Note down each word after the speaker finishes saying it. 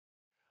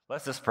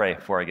Let's just pray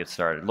before I get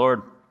started.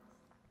 Lord,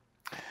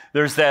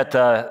 there's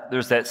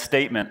that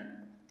statement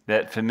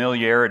that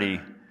familiarity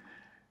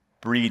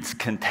breeds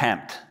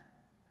contempt.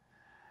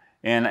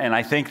 And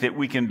I think that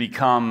we can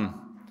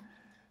become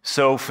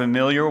so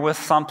familiar with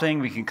something,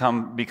 we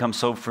can become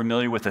so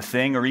familiar with a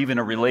thing or even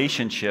a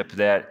relationship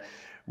that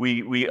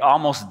we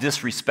almost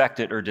disrespect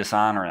it or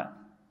dishonor it.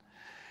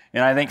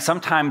 And I think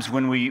sometimes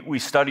when we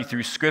study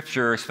through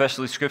Scripture,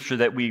 especially Scripture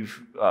that we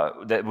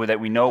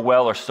know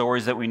well or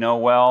stories that we know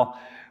well,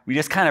 we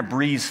just kind of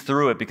breeze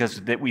through it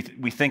because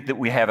we think that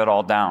we have it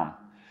all down.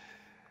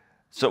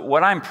 So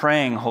what I'm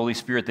praying, Holy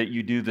Spirit, that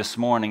you do this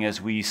morning as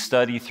we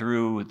study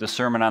through the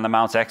Sermon on the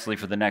Mount, actually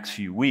for the next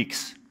few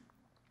weeks,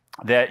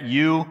 that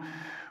you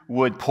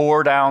would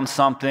pour down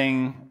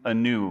something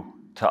anew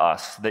to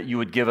us, that you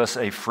would give us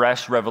a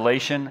fresh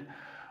revelation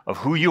of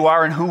who you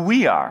are and who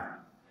we are,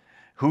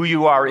 who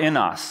you are in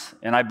us.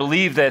 And I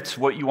believe that's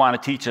what you want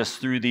to teach us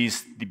through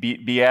these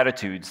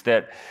Beatitudes,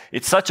 that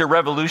it's such a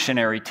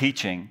revolutionary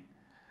teaching,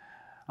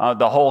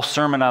 the whole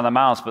Sermon on the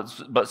Mount,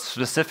 but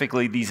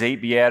specifically these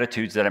 8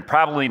 Beatitudes that I'm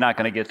probably not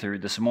going to get through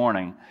this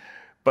morning,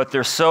 but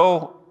they're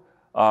so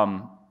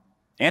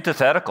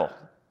antithetical.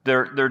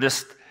 They're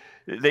just,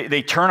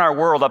 they turn our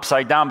world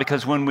upside down,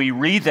 because when we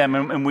read them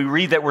and we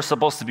read that we're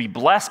supposed to be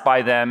blessed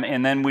by them,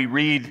 and then we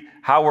read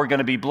how we're going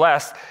to be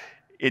blessed,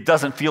 it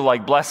doesn't feel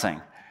like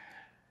blessing.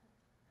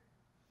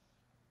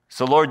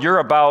 So Lord, you're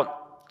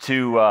about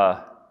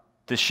to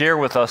share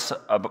with us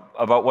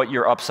about what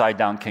your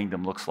upside-down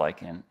kingdom looks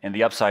like and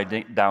the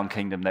upside-down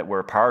kingdom that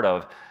we're a part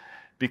of,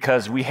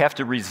 because we have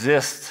to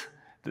resist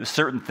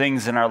certain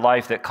things in our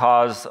life that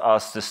cause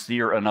us to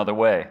steer another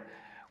way.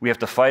 We have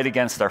to fight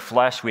against our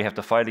flesh. We have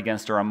to fight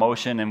against our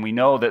emotion, and we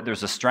know that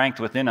there's a strength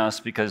within us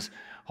because,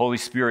 Holy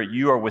Spirit,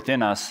 you are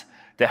within us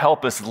to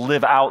help us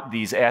live out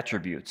these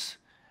attributes.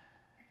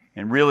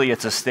 And really,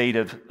 it's a state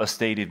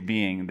of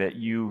being that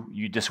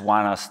you just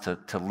want us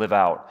to live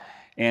out.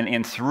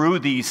 And through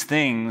these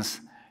things,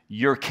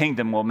 your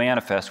kingdom will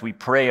manifest. We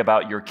pray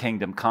about your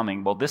kingdom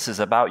coming. Well, this is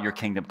about your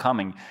kingdom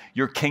coming.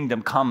 Your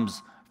kingdom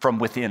comes from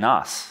within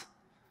us.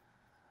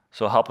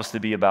 So help us to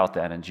be about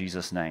that in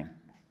Jesus' name.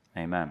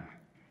 Amen.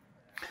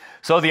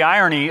 So the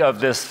irony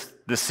of this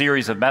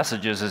series of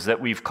messages is that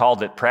we've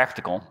called it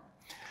practical.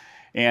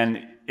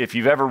 And if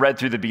you've ever read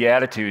through the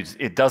Beatitudes,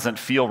 it doesn't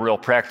feel real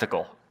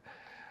practical.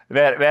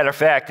 Matter of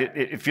fact,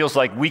 it feels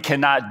like we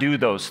cannot do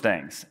those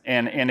things,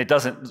 and it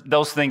doesn't.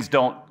 Those things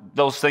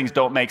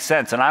don't make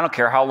sense. And I don't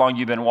care how long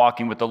you've been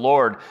walking with the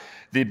Lord,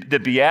 the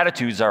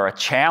Beatitudes are a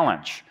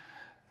challenge.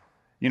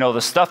 You know,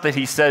 the stuff that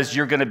He says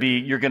you're going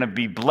to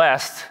be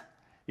blessed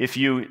if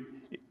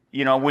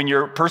when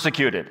you're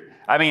persecuted.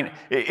 I mean,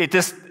 it's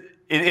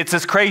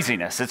just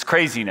craziness. It's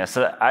craziness.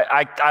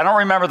 I don't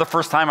remember the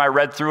first time I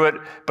read through it,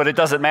 but it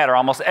doesn't matter.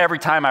 Almost every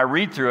time I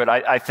read through it,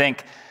 I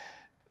think,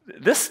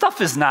 this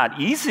stuff is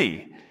not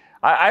easy.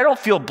 I don't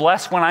feel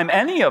blessed when I'm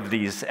any of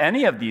these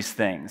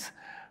things.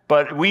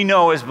 But we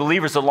know as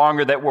believers, the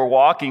longer that we're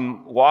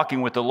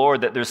walking with the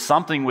Lord, that there's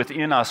something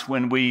within us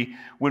when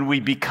we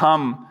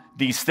become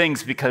these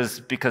things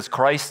because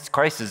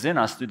Christ is in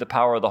us through the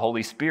power of the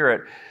Holy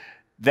Spirit.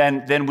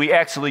 Then we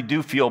actually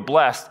do feel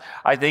blessed.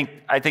 I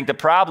think the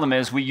problem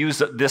is we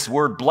use this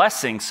word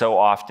blessing so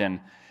often.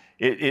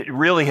 It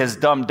really has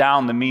dumbed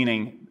down the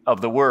meaning of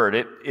the word.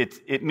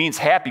 It means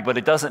happy, but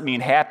it doesn't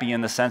mean happy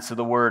in the sense of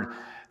the word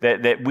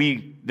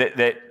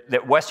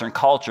that Western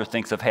culture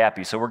thinks of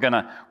happy. So we're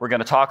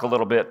gonna talk a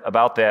little bit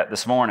about that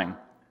this morning.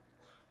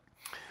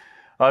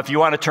 If you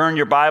want to turn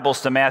your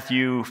Bibles to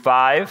Matthew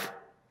 5,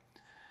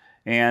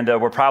 and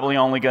we're probably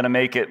only going to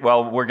make it.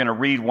 Well, we're going to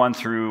read 1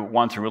 through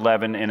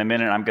 11 in a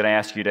minute. I'm going to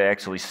ask you to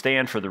actually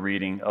stand for the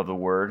reading of the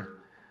word,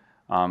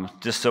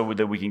 just so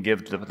that we can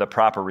give the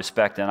proper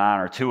respect and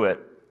honor to it.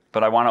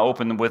 But I want to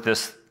open with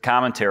this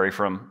commentary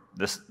from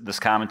this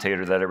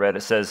commentator that I read.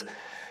 It says,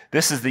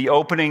 "This is the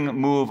opening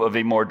move of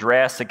a more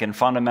drastic and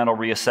fundamental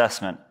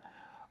reassessment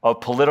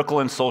of political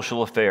and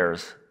social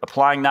affairs,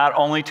 applying not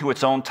only to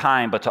its own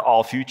time, but to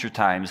all future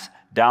times,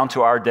 down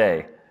to our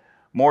day.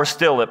 More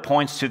still, it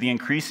points to the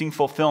increasing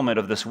fulfillment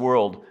of this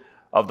world,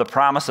 of the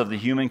promise of the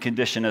human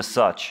condition as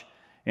such,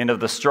 and of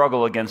the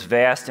struggle against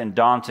vast and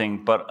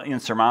daunting but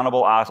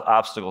insurmountable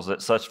obstacles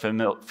that such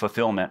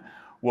fulfillment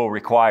will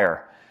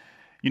require."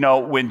 You know,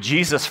 when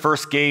Jesus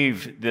first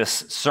gave this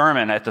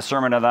sermon at the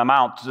Sermon on the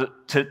Mount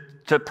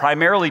to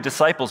primarily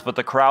disciples, but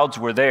the crowds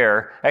were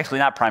there, actually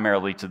not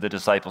primarily to the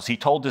disciples. He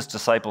told his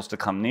disciples to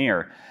come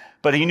near,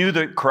 but he knew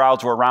the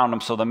crowds were around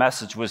him, so the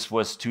message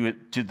was to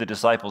the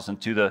disciples and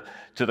to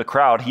the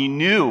crowd. He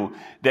knew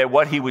that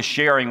what he was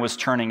sharing was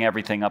turning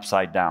everything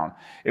upside down.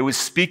 It was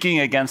speaking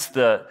against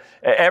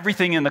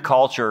everything in the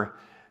culture,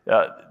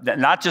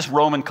 not just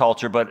Roman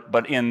culture,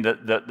 but in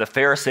the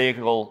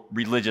Pharisaical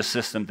religious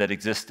system that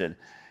existed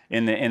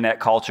in that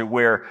culture,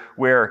 where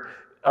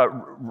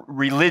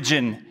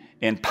religion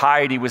and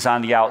piety was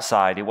on the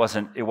outside. It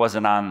wasn't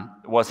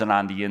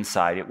on the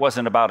inside. It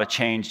wasn't about a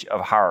change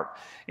of heart.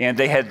 And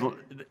they had,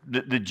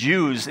 the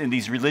Jews and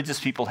these religious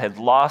people had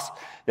lost,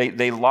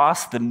 they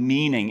lost the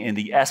meaning and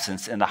the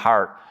essence and the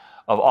heart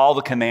of all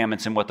the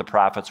commandments and what the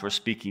prophets were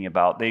speaking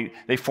about.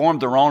 They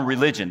formed their own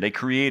religion. They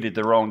created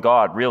their own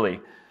God,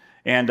 really.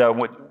 And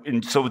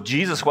so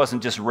Jesus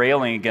wasn't just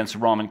railing against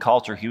Roman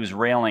culture. He was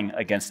railing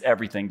against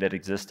everything that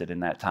existed in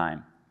that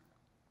time.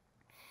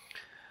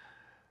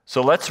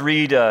 So let's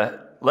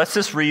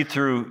just read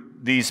through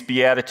these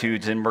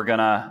Beatitudes, and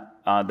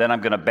then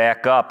I'm gonna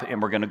back up,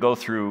 and we're gonna go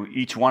through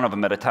each one of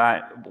them at a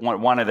time,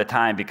 one at a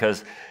time,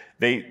 because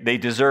they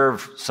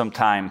deserve some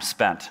time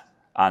spent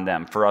on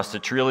them for us to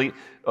truly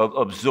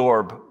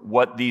absorb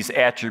what these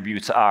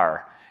attributes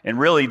are. And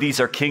really, these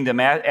are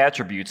kingdom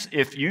attributes.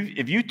 If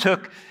you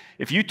took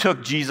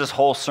Jesus'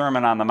 whole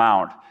Sermon on the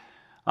Mount,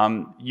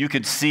 you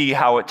could see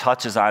how it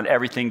touches on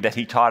everything that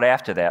he taught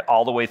after that,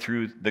 all the way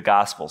through the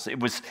Gospels. It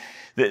was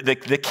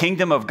the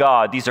kingdom of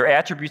God. These are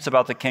attributes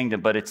about the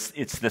kingdom, but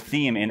it's the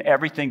theme in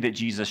everything that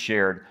Jesus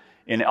shared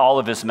in all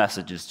of his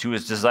messages to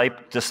his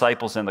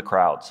disciples and the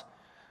crowds.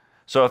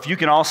 So if you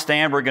can all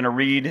stand, we're going to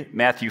read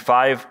Matthew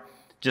 5,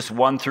 just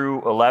 1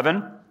 through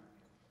 11.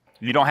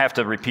 You don't have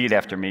to repeat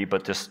after me,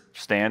 but just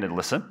stand and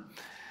listen.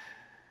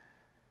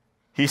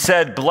 He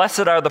said,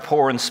 "Blessed are the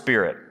poor in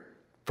spirit,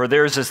 for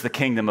theirs is the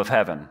kingdom of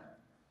heaven.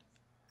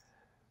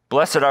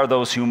 Blessed are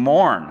those who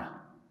mourn,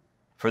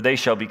 for they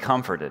shall be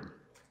comforted.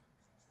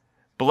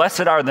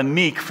 Blessed are the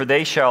meek, for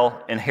they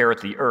shall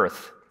inherit the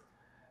earth.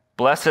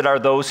 Blessed are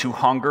those who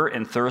hunger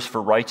and thirst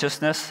for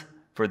righteousness,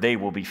 for they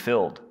will be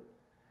filled.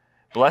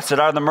 Blessed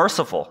are the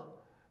merciful,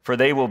 for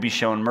they will be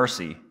shown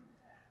mercy.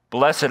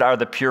 Blessed are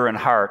the pure in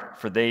heart,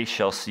 for they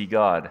shall see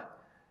God.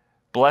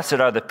 Blessed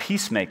are the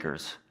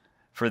peacemakers,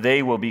 for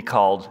they will be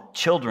called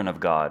children of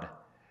God.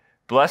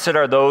 Blessed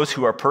are those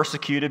who are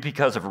persecuted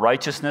because of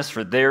righteousness,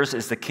 for theirs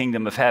is the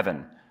kingdom of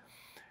heaven.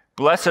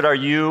 Blessed are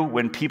you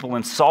when people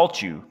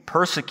insult you,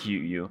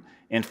 persecute you,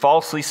 and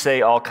falsely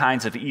say all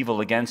kinds of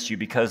evil against you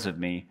because of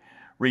me.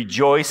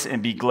 Rejoice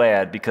and be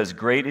glad, because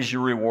great is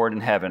your reward in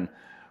heaven,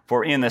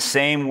 for in the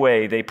same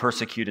way they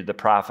persecuted the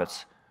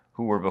prophets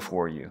who were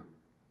before you."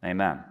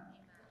 Amen.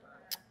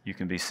 You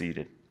can be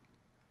seated.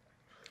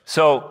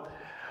 So,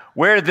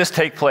 where did this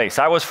take place?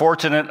 I was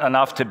fortunate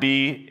enough to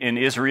be in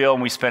Israel,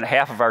 and we spent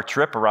half of our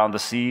trip around the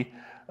Sea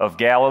of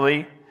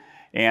Galilee,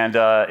 and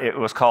it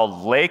was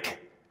called Lake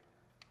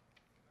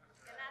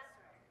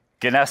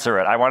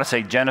Gennesaret. I want to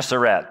say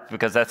Gennesaret,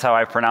 because that's how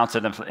I pronounced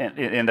it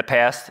in the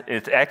past.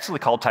 It's actually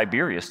called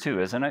Tiberias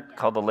too, isn't it?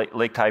 Called the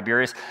Lake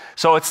Tiberias.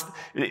 So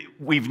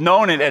we've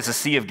known it as the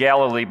Sea of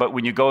Galilee, but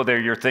when you go there,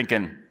 you're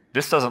thinking,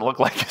 this doesn't look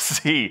like a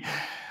sea.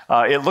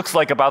 It looks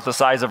like about the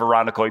size of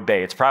Irondequoit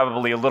Bay. It's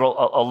probably a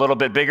little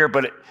bit bigger,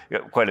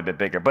 quite a bit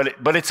bigger.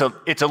 But it's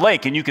a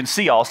lake, and you can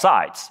see all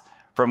sides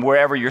from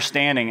wherever you're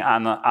standing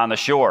on the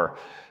shore.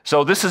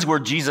 So this is where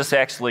Jesus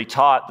actually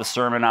taught the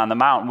Sermon on the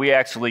Mount. We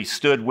actually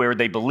stood where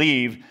they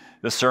believe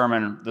the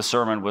sermon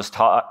was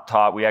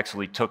taught. We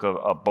actually took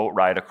a boat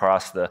ride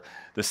across the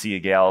Sea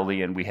of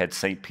Galilee, and we had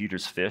St.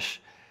 Peter's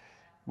fish,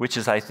 which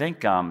is, I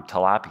think,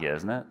 tilapia,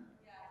 isn't it?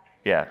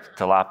 Yeah,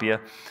 tilapia.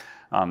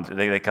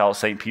 They call it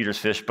St. Peter's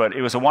fish. But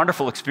it was a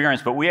wonderful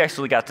experience. But we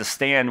actually got to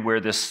stand where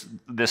this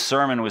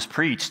sermon was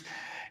preached.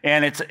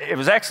 And it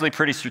was actually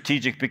pretty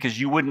strategic, because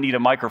you wouldn't need a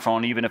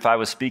microphone even if I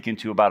was speaking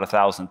to about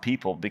 1,000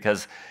 people,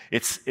 because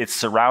it's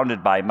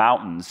surrounded by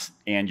mountains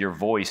and your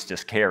voice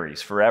just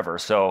carries forever.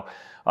 So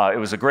it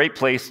was a great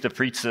place to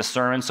preach this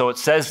sermon. So it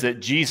says that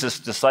Jesus'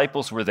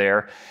 disciples were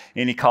there,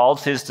 and he called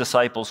his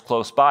disciples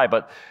close by.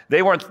 But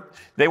they weren't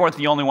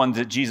the only ones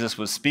that Jesus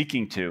was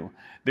speaking to.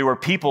 There were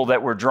people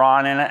that were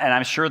drawn in it, and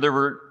I'm sure there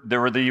were the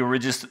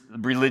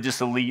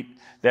religious elite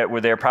that were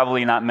there.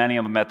 Probably not many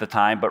of them at the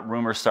time, but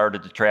rumors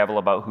started to travel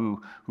about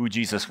who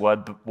Jesus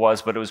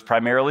was. But it was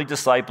primarily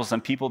disciples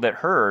and people that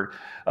heard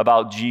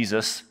about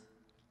Jesus,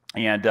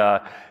 and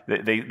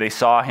they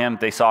saw him.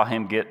 They saw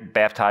him get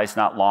baptized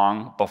not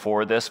long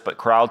before this, but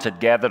crowds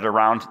had gathered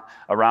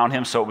around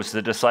him. So it was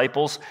the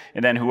disciples,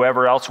 and then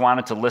whoever else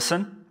wanted to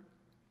listen.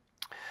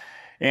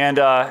 And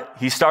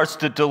he starts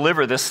to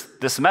deliver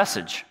this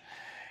message.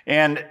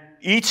 And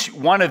each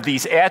one of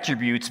these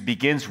attributes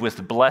begins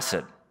with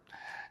blessed.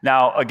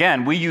 Now,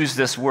 again, we use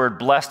this word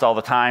blessed all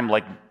the time,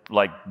 like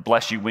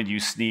bless you when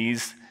you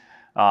sneeze.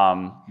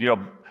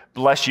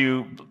 Bless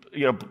you,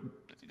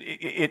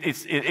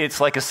 it's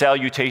like a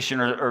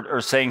salutation or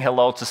saying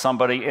hello to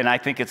somebody, and I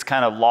think it's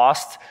kind of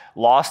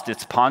lost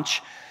its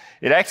punch.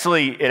 It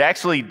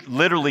actually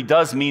literally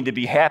does mean to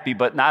be happy,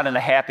 but not in a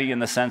happy in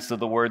the sense of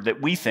the word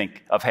that we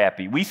think of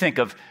happy. We think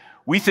of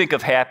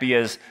happy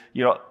as,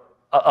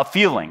 a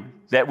feeling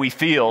that we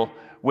feel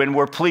when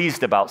we're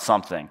pleased about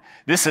something.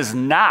 This is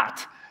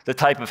not the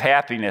type of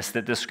happiness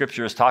that these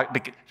scriptures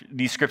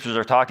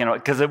are talking about,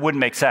 because it wouldn't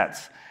make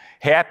sense.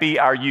 Happy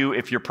are you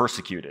if you're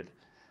persecuted.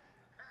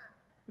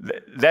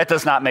 That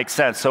does not make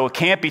sense. So it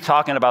can't be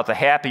talking about the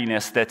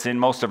happiness that's in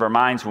most of our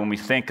minds when we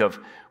think of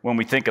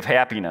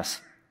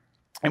happiness.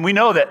 And we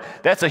know that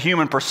that's a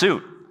human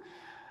pursuit.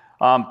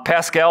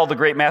 Pascal, the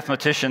great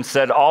mathematician,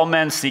 said, all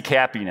men seek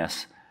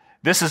happiness.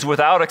 This is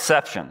without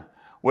exception.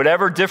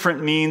 Whatever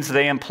different means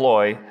they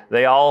employ,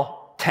 they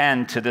all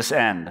tend to this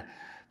end.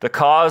 The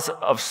cause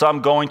of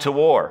some going to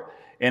war,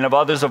 and of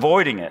others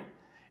avoiding it.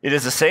 It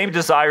is the same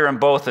desire in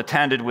both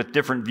attended with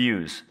different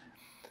views.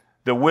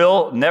 The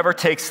will never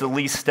takes the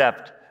least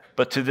step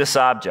but to this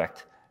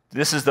object.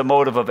 This is the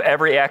motive of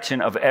every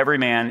action of every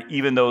man,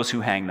 even those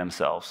who hang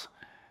themselves.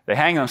 They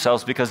hang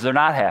themselves because they're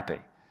not happy.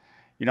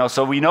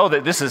 So we know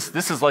that this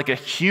is like a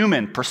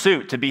human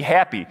pursuit, to be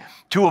happy,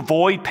 to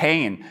avoid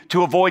pain,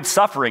 to avoid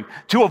suffering,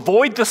 to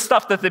avoid the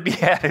stuff that the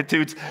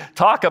Beatitudes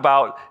talk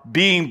about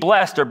being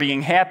blessed or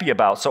being happy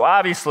about. So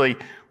obviously,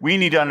 we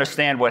need to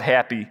understand what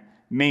happy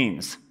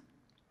means.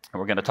 And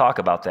we're going to talk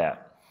about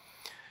that.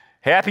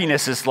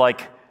 Happiness is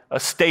like a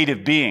state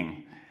of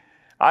being.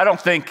 I don't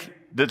think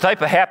the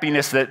type of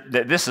happiness that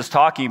this is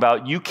talking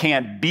about, you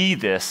can't be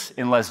this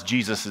unless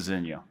Jesus is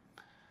in you.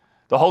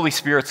 The Holy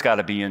Spirit's got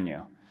to be in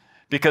you.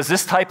 Because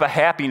this type of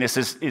happiness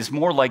is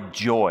more like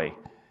joy.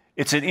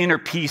 It's an inner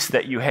peace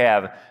that you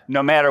have,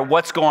 no matter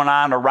what's going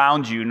on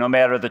around you, no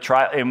matter the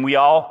trial. And we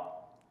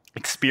all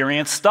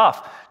experience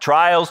stuff.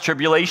 Trials,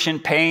 tribulation,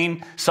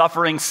 pain,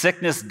 suffering,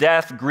 sickness,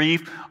 death,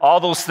 grief, all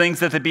those things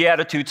that the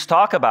Beatitudes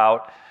talk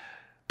about.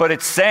 But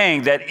it's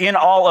saying that in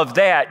all of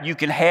that, you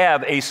can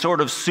have a sort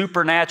of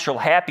supernatural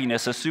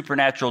happiness, a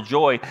supernatural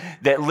joy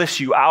that lifts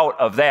you out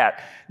of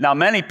that. Now,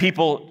 many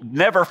people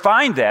never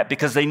find that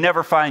because they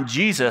never find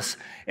Jesus,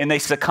 and they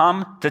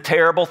succumb to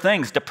terrible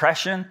things,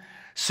 depression,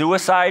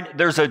 suicide.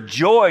 There's a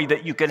joy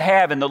that you can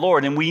have in the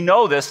Lord, and we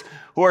know this,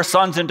 who are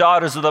sons and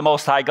daughters of the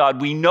Most High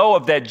God. We know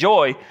of that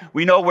joy.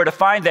 We know where to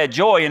find that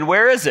joy, and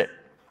where is it?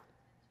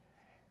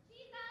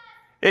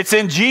 It's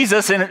in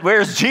Jesus, and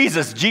where's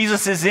Jesus?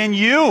 Jesus is in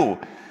you.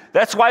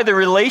 That's why the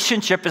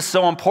relationship is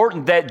so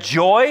important. That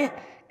joy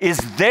is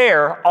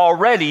there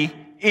already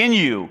in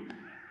you.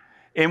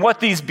 And what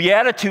these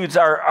Beatitudes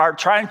are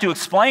trying to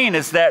explain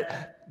is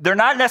that they're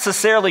not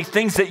necessarily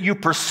things that you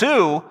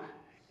pursue.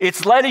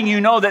 It's letting you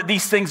know that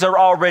these things are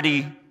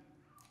already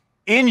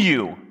in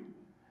you.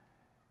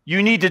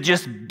 You need to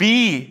just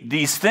be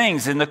these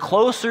things. And the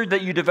closer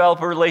that you develop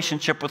a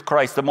relationship with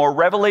Christ, the more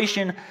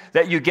revelation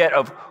that you get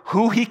of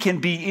who he can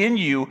be in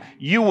you,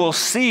 you will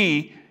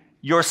see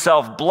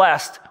yourself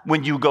blessed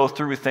when you go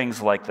through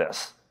things like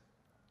this.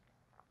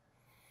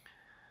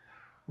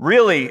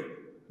 Really,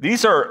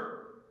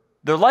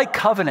 they're like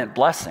covenant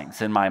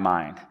blessings in my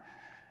mind.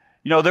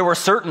 There were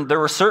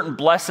certain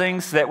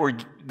blessings that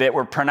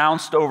were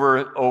pronounced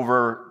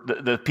over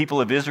the people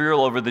of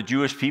Israel, over the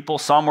Jewish people.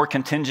 Some were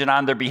contingent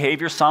on their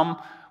behavior,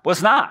 some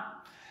was not.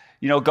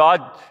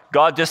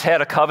 God just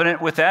had a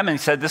covenant with them and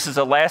he said, this is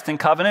a lasting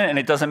covenant, and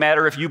it doesn't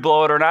matter if you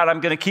blow it or not,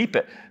 I'm going to keep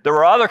it. There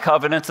were other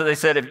covenants that they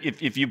said,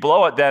 if you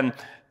blow it, then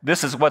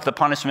this is what the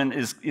punishment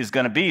is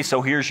going to be.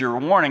 So here's your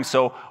warning.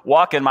 So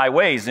walk in my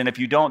ways. And if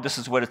you don't, this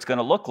is what it's going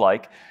to look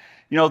like.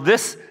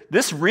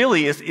 This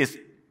really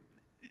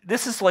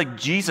this is like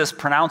Jesus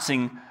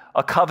pronouncing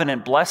a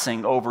covenant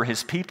blessing over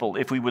his people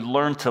if we would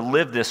learn to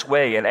live this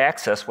way and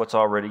access what's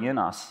already in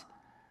us.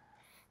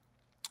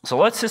 So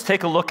let's just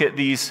take a look at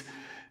these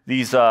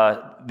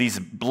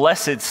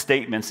blessed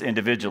statements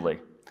individually.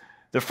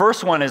 The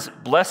first one is,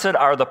 blessed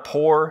are the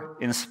poor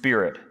in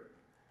spirit,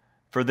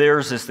 for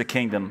theirs is the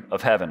kingdom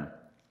of heaven.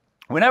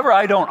 Whenever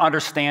I don't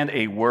understand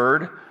a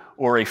word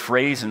or a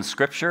phrase in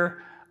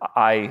Scripture,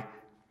 I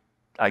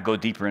go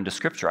deeper into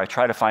Scripture. I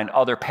try to find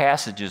other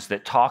passages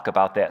that talk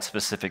about that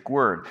specific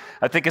word.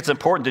 I think it's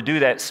important to do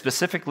that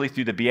specifically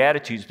through the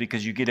Beatitudes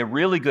because you get a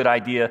really good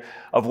idea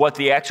of what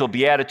the actual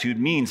Beatitude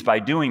means by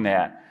doing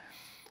that.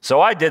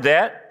 So I did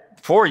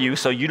that for you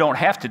so you don't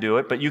have to do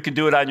it, but you can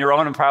do it on your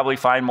own and probably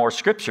find more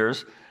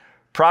scriptures.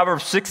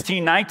 Proverbs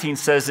 16:19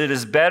 says, it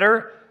is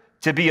better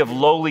to be of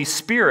lowly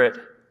spirit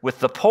with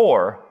the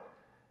poor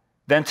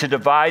than to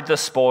divide the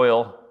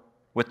spoil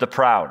with the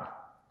proud.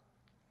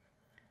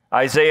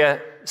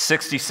 Isaiah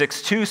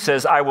 66:2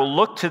 says, I will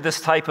look to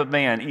this type of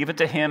man, even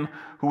to him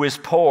who is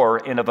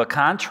poor and of a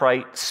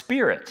contrite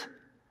spirit,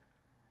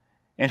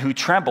 and who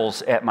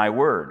trembles at my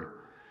word.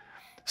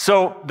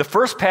 So the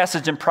first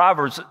passage in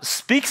Proverbs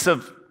speaks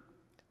of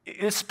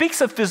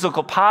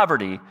physical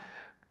poverty,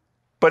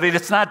 but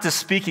it's not just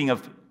speaking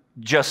of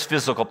just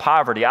physical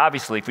poverty.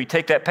 Obviously, if we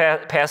take that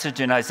passage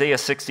in Isaiah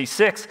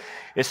 66,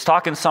 it's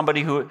talking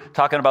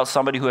about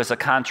somebody who has a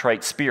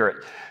contrite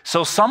spirit.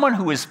 So someone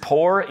who is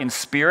poor in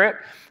spirit,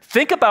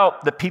 think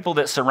about the people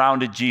that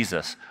surrounded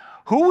Jesus.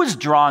 Who was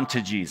drawn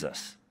to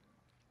Jesus?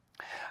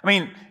 I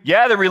mean,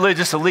 yeah, the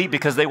religious elite,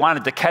 because they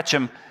wanted to catch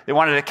him. They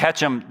wanted to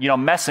catch him,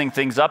 messing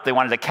things up. They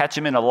wanted to catch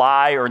him in a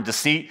lie or in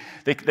deceit.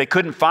 They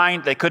couldn't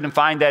find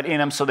that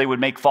in him, so they would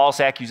make false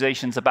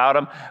accusations about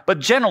him. But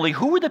generally,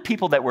 who were the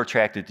people that were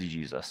attracted to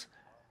Jesus?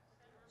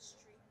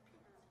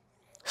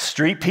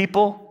 Street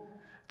people,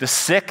 the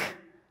sick,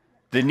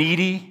 the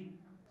needy,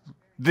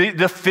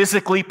 the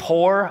physically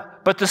poor,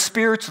 but the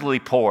spiritually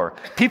poor.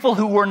 People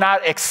who were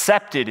not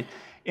accepted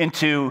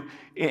into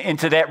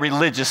into that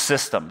religious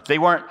system. They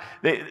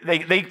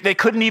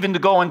couldn't even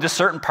go into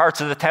certain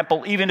parts of the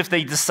temple, even if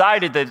they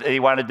decided that they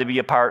wanted to be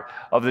a part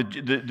of the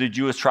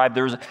Jewish tribe.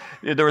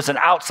 There was an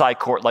outside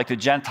court, like the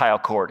Gentile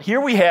court.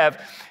 Here we have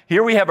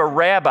a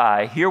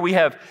rabbi. Here we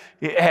have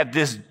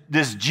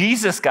this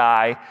Jesus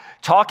guy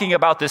talking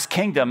about this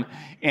kingdom,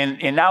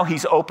 and now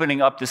he's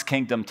opening up this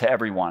kingdom to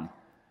everyone.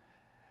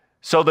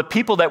 So the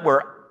people that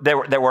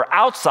were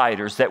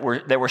outsiders, that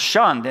were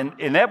shunned,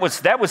 and that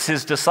was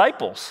his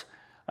disciples.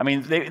 I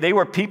mean, they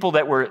were people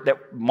that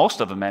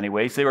most of them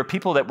anyways, they were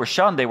people that were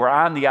shunned. They were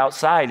on the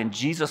outside, and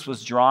Jesus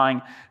was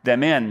drawing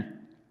them in.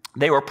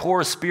 They were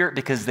poor of spirit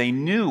because they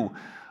knew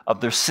of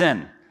their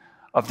sin,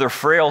 of their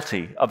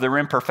frailty, of their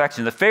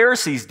imperfection. The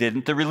Pharisees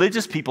didn't. The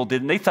religious people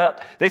didn't. They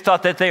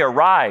thought that they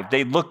arrived.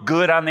 They looked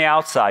good on the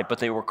outside, but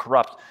they were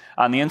corrupt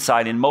on the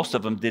inside, and most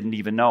of them didn't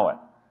even know it.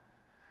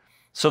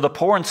 So the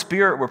poor in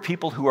spirit were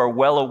people who are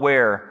well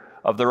aware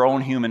of their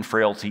own human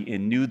frailty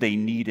and knew they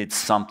needed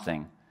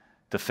something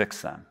to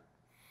fix them.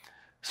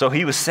 So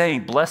he was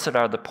saying, blessed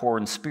are the poor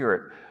in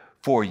spirit,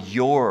 for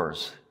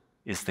yours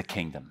is the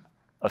kingdom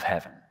of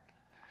heaven.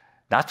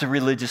 Not the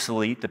religious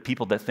elite, the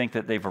people that think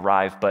that they've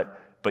arrived,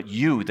 but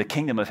you, the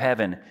kingdom of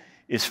heaven,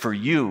 is for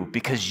you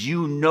because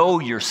you know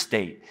your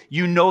state.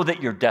 You know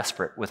that you're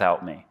desperate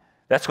without me.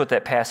 That's what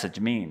that passage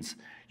means.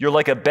 You're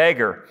like a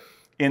beggar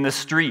in the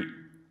street.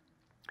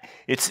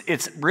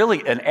 It's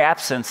really an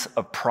absence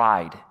of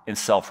pride and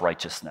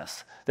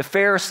self-righteousness. The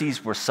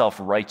Pharisees were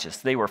self-righteous.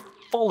 They were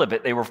full of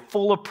it. They were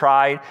full of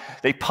pride.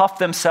 They puffed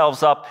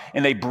themselves up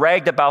and they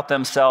bragged about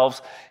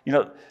themselves. You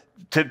know,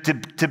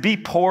 to be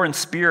poor in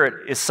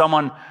spirit is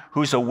someone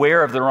who's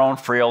aware of their own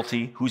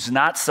frailty, who's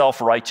not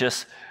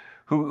self-righteous,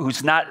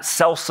 who's not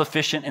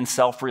self-sufficient and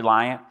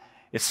self-reliant.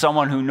 It's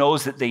someone who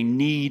knows that they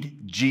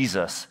need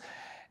Jesus.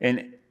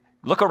 And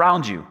look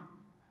around you.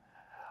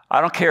 I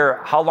don't care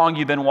how long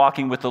you've been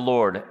walking with the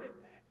Lord.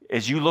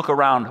 As you look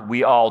around,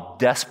 we all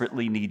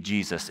desperately need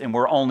Jesus. And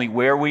we're only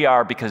where we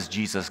are because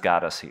Jesus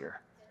got us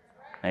here.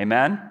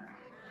 Amen?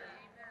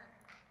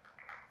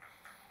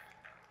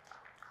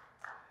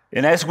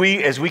 And as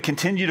we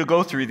continue to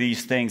go through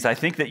these things, I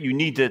think that you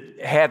need to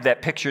have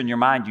that picture in your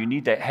mind. You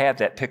need to have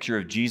that picture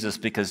of Jesus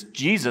because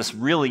Jesus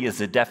really is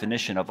the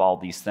definition of all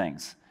these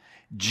things.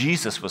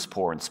 Jesus was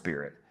poor in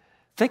spirit.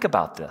 Think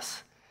about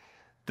this.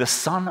 The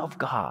Son of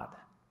God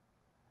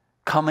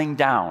coming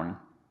down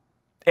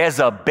as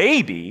a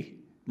baby,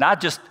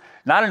 not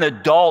an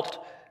adult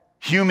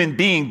human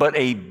being, but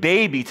a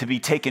baby to be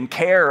taken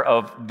care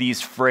of these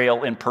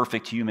frail,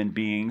 imperfect human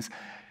beings.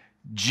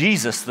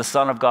 Jesus, the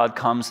Son of God,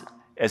 comes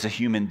as a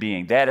human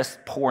being. That is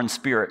poor in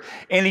spirit.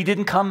 And he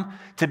didn't come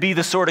to be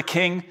the sort of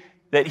king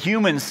that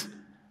humans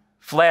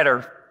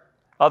flatter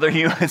other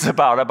humans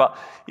about.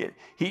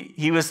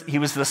 He was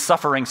the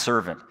suffering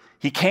servant.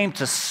 He came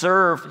to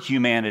serve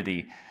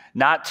humanity,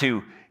 not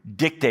to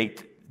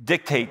dictate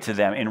to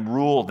them and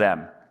rule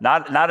them,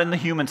 not in the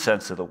human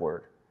sense of the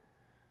word.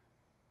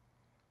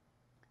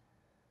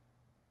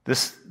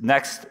 This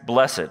next,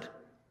 blessed.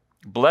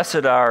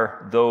 Blessed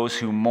are those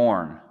who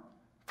mourn,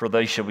 for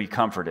they shall be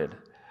comforted.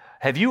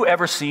 Have you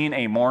ever seen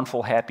a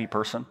mournful, happy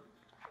person?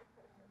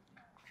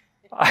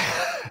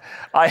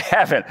 I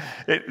haven't.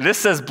 This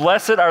says,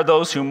 blessed are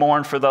those who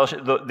mourn, for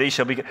they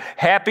shall be.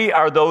 Happy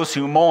are those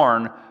who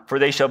mourn, for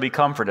they shall be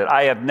comforted.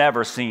 I have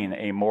never seen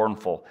a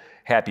mournful,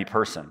 happy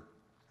person.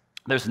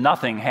 There's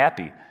nothing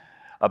happy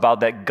about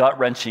that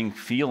gut-wrenching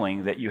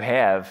feeling that you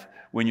have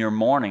when you're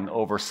mourning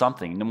over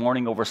something,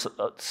 mourning over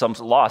some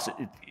loss.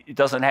 It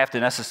doesn't have to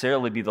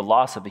necessarily be the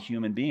loss of a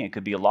human being. It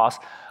could be a loss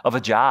of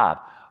a job,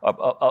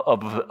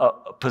 of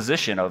a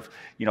position, of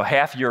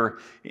half your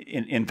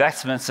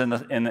investments in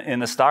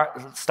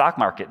the stock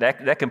market.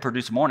 That can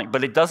produce mourning,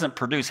 but it doesn't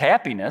produce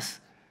happiness.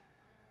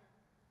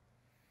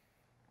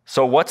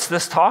 So what's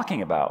this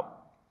talking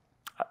about?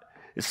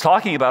 It's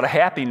talking about a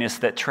happiness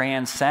that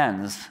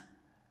transcends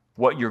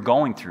what you're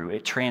going through.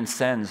 It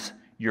transcends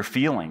your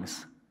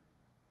feelings.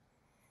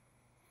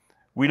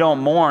 We don't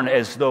mourn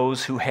as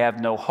those who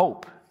have no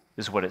hope,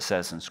 is what it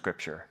says in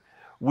Scripture.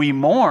 We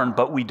mourn,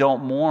 but we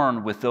don't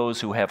mourn with those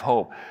who have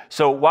hope.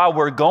 So while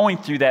we're going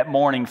through that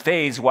mourning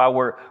phase, while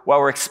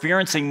we're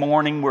experiencing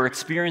mourning, we're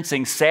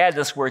experiencing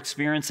sadness, we're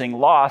experiencing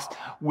loss,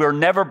 we're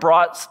never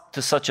brought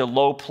to such a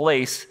low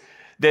place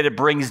that it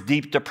brings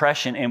deep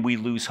depression and we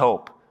lose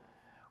hope.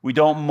 We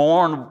don't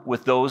mourn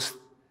with those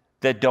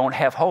that don't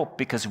have hope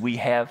because we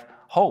have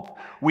hope.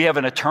 We have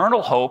an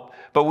eternal hope,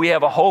 but we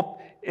have a hope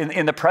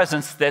in the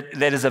presence that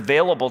is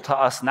available to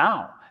us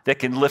now, that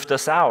can lift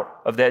us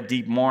out of that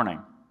deep mourning.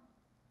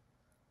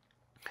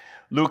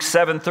 Luke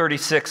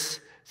 7:36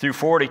 through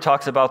 40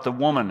 talks about the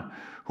woman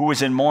who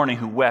was in mourning,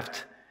 who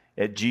wept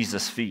at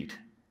Jesus' feet,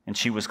 and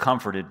she was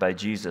comforted by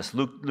Jesus.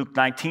 Luke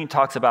 19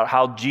 talks about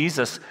how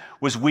Jesus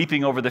was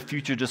weeping over the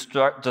future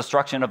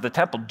destruction of the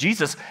temple.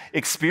 Jesus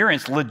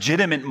experienced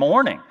legitimate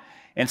mourning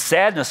and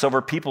sadness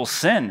over people's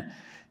sin,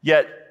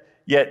 yet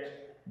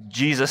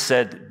Jesus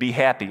said, be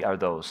happy are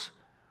those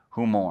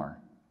who mourn,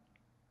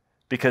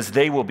 because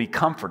they will be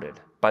comforted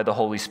by the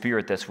Holy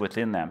Spirit that's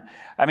within them.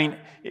 I mean,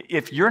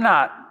 if you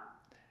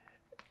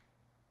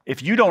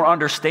don't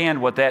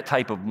understand what that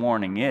type of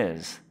mourning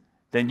is,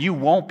 then you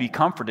won't be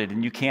comforted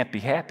and you can't be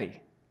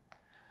happy.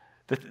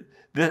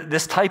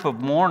 This type of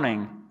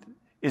mourning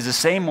is the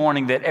same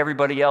mourning that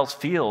everybody else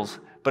feels,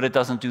 but it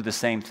doesn't do the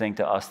same thing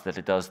to us that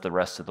it does the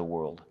rest of the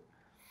world.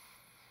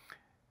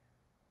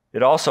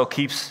 It also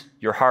keeps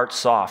your heart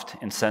soft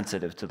and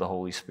sensitive to the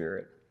Holy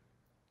Spirit.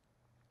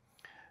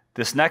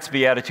 This next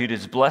beatitude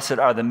is, blessed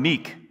are the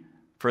meek,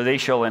 for they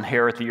shall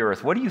inherit the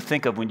earth. What do you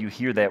think of when you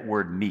hear that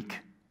word meek?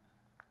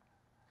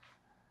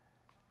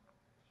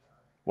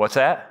 What's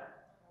that?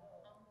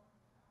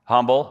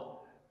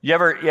 Humble. You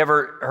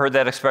ever heard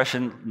that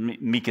expression,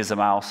 meek as a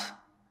mouse?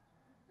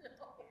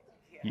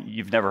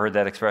 You've never heard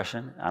that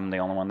expression? I'm the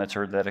only one that's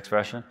heard that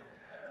expression.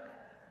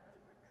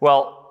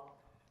 Well,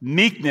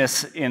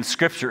 meekness in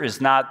Scripture is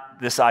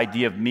not this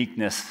idea of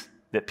meekness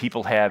that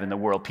people have in the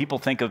world. People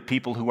think of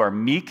people who are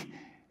meek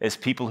as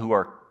people who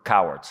are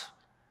cowards,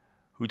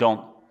 who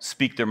don't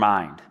speak their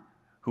mind,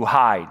 who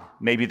hide.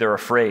 Maybe they're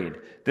afraid.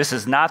 This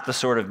is not the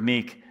sort of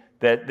meek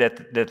that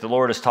the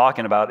Lord is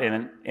talking about,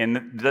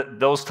 and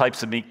those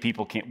types of meek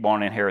people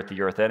won't inherit the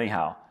earth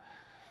anyhow.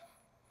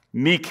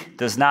 Meek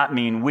does not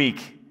mean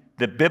weak.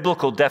 The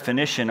biblical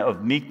definition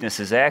of meekness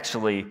is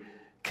actually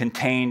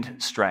contained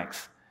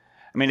strength.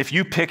 I mean, if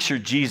you picture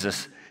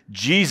Jesus,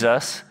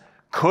 Jesus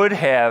could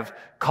have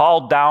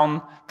called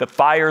down the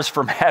fires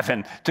from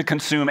heaven to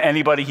consume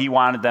anybody he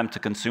wanted them to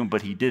consume,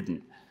 but he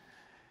didn't.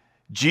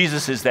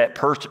 Jesus is that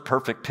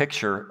perfect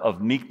picture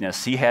of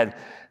meekness. He had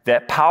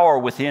that power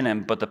within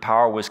him, but the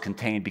power was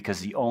contained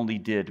because he only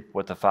did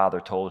what the Father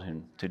told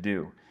him to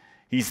do.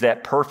 He's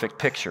that perfect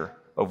picture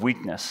of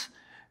weakness.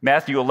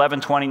 Matthew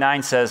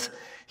 11:29 says,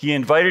 he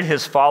invited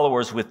his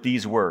followers with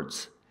these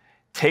words,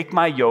 take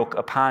my yoke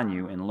upon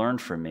you and learn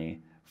from me,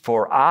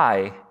 for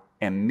I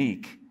am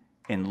meek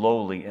and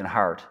lowly in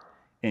heart,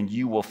 and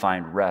you will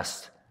find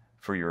rest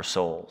for your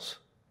souls.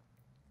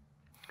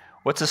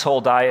 What's this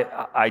whole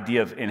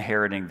idea of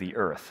inheriting the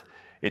earth?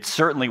 It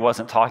certainly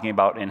wasn't talking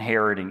about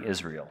inheriting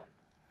Israel.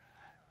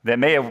 That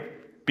may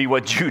be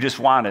what Judas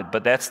wanted,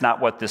 but that's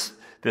not what this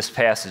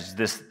passage,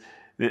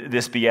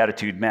 this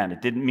beatitude meant.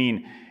 It didn't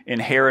mean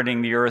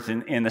inheriting the earth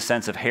in the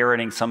sense of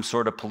inheriting some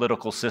sort of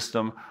political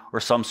system or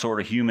some sort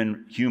of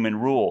human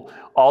rule,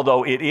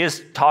 although it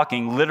is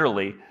talking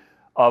literally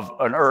of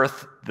an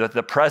earth,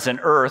 the present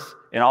earth,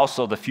 and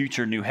also the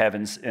future new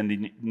heavens and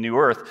the new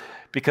earth,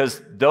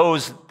 because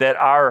those that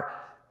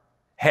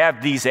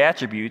have these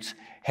attributes,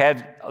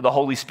 have the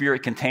Holy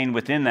Spirit contained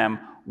within them,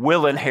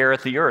 will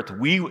inherit the earth.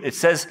 It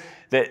says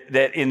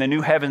that in the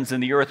new heavens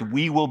and the earth,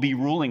 we will be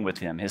ruling with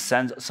him. His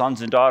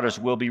sons and daughters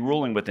will be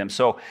ruling with him.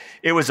 So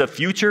it was a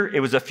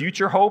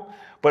future hope,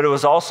 but it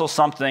was also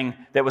something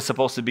that was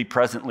supposed to be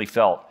presently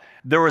felt.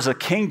 There was a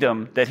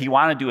kingdom that he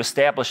wanted to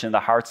establish in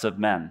the hearts of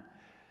men,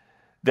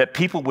 that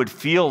people would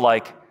feel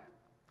like,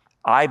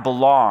 I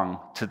belong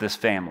to this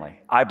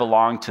family. I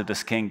belong to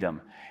this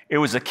kingdom. It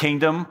was a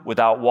kingdom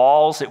without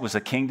walls. It was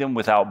a kingdom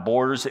without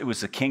borders. It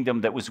was a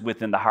kingdom that was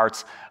within the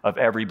hearts of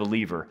every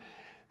believer.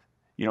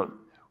 You know,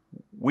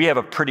 we have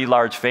a pretty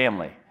large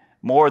family,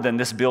 more than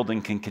this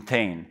building can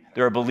contain.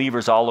 There are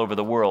believers all over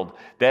the world.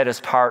 That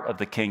is part of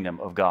the kingdom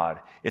of God.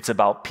 It's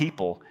about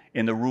people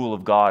in the rule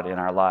of God in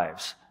our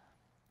lives.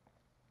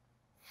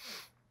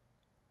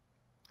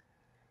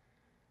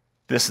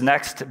 This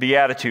next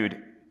beatitude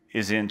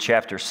is in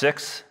chapter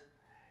 6.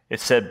 It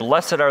said,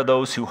 blessed are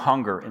those who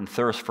hunger and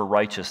thirst for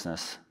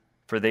righteousness,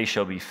 for they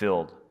shall be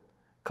filled.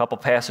 A couple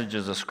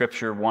passages of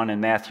Scripture, one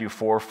in Matthew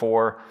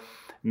 4:4.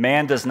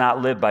 Man does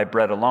not live by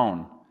bread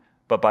alone,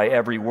 but by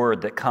every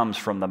word that comes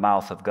from the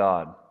mouth of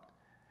God.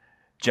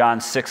 John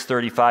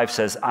 6:35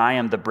 says, I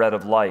am the bread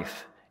of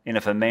life, and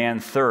if a man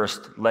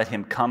thirst, let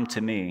him come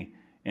to me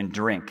and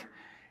drink.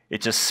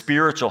 It's a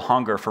spiritual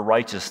hunger for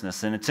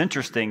righteousness. And it's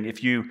interesting,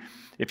 if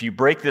you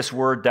break this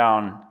word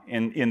down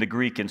in the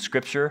Greek in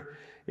Scripture,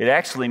 it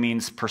actually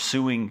means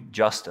pursuing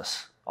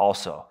justice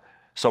also.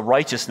 So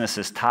righteousness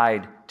is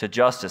tied to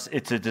justice.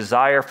 It's a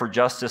desire for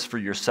justice for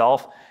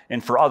yourself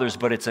and for others,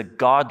 but it's a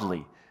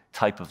godly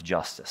type of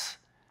justice.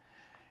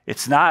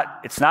 It's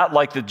not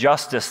like the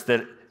justice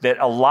that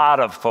a lot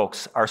of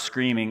folks are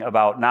screaming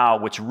about now,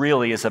 which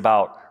really is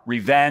about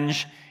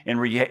revenge and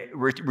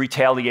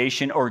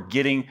retaliation or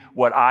getting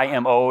what I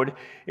am owed.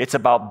 It's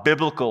about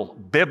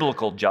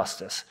biblical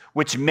justice,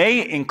 which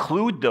may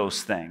include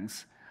those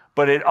things,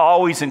 but it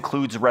always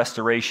includes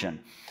restoration.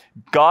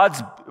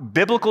 God's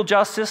biblical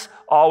justice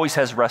always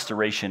has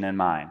restoration in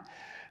mind.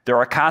 There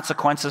are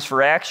consequences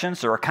for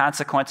actions, there are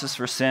consequences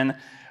for sin,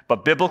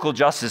 but biblical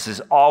justice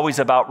is always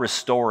about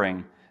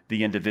restoring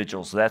the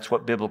individuals. That's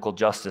what biblical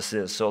justice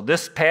is. So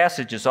this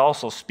passage is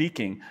also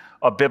speaking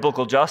of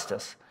biblical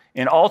justice.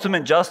 And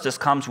ultimate justice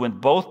comes when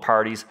both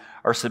parties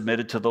are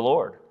submitted to the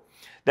Lord.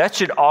 That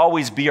should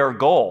always be our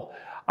goal.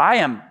 I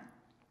am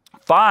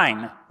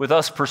fine with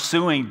us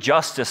pursuing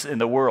justice in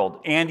the world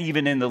and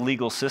even in the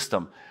legal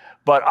system.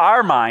 But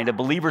our mind, a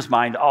believer's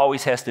mind,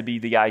 always has to be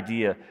the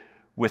idea,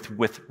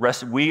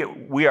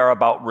 we are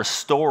about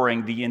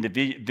restoring the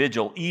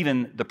individual,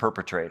 even the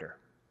perpetrator,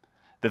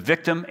 the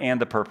victim and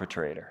the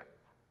perpetrator.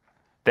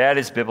 That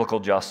is biblical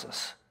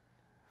justice.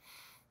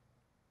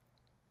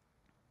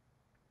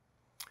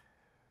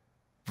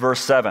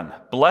 Verse 7,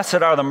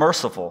 blessed are the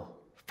merciful,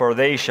 for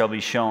they shall be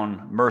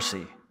shown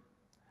mercy.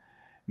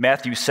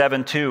 Matthew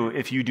 7:2,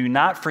 if you do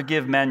not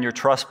forgive men your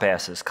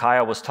trespasses,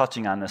 Kyle was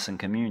touching on this in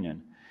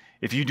communion.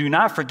 If you do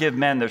not forgive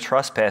men their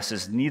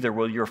trespasses, neither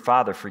will your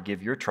Father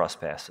forgive your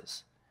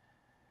trespasses.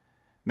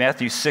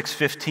 Matthew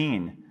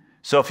 6:15,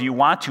 so if you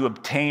want to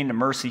obtain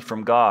mercy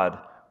from God,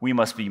 we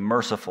must be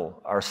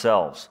merciful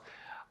ourselves.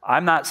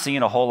 I'm not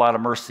seeing a whole lot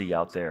of mercy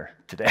out there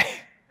today.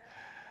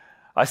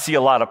 I see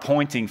a lot of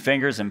pointing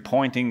fingers and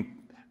pointing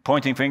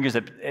fingers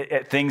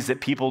at things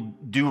that people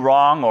do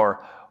wrong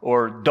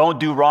or don't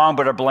do wrong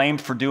but are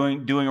blamed for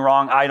doing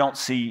wrong. I don't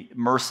see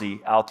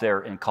mercy out there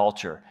in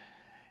culture.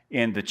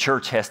 And the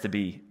church has to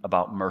be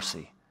about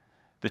mercy.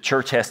 The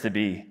church has to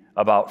be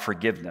about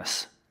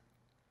forgiveness.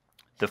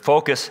 The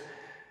focus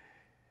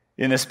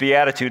in this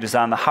beatitude is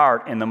on the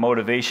heart and the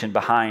motivation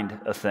behind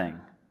a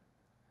thing.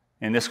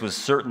 And this was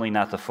certainly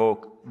not the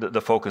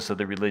focus of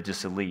the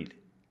religious elite.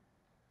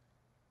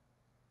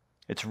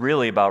 It's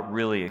really about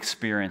really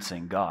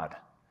experiencing God.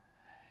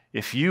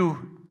 If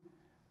you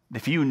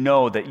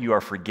know that you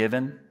are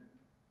forgiven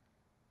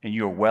and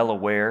you are well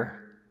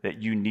aware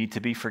that you need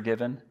to be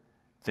forgiven,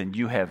 then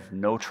you have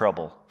no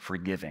trouble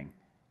forgiving,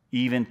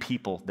 even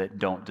people that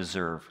don't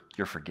deserve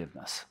your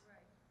forgiveness.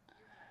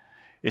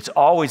 It's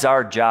always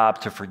our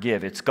job to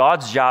forgive. It's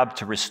God's job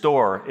to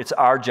restore. It's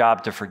our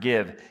job to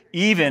forgive,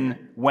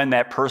 even when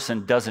that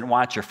person doesn't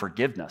want your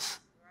forgiveness.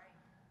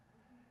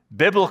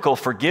 Biblical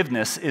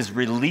forgiveness is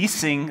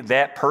releasing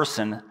that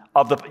person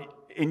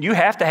and you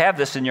have to have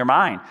this in your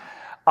mind.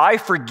 I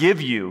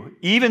forgive you,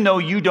 even though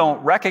you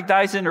don't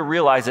recognize it or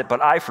realize it,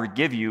 but I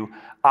forgive you.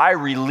 I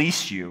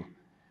release you,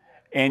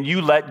 and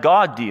you let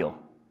God deal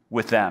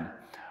with them.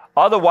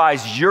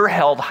 Otherwise, you're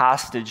held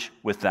hostage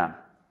with them.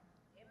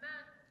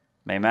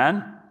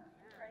 Amen?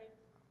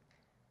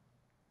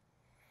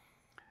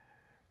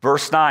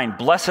 Verse 9,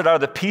 blessed are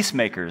the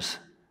peacemakers,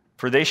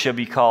 for they shall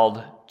be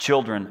called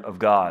children of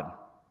God.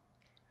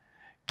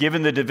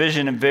 Given the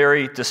division and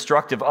very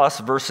destructive us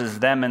versus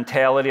them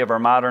mentality of our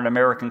modern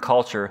American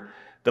culture,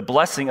 the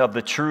blessing of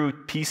the true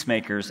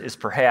peacemakers is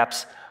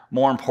perhaps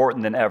more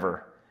important than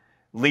ever.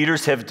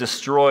 Leaders have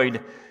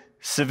destroyed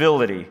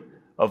civility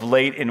of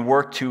late and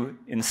worked to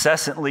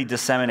incessantly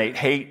disseminate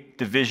hate,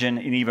 division,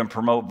 and even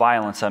promote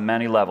violence on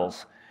many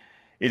levels.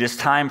 It is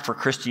time for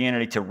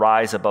Christianity to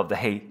rise above the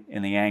hate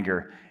and the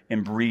anger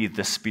and breathe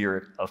the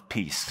spirit of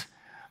peace.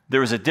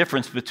 There is a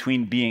difference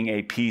between being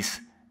a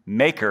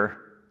peacemaker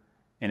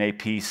and a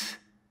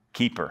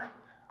peacekeeper.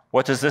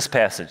 What does this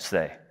passage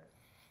say?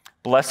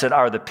 Blessed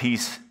are the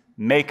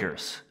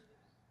peacemakers.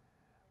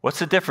 What's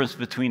the difference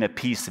between a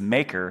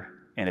peacemaker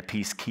and a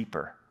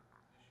peacekeeper?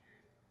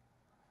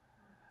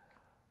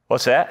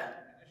 What's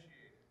that?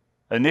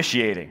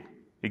 Initiating,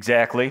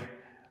 exactly.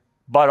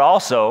 But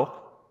also,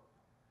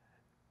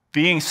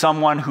 being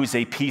someone who's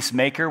a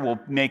peacemaker will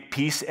make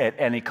peace at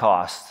any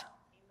cost.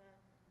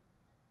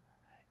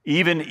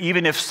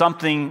 Even if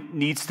something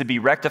needs to be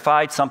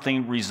rectified,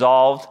 something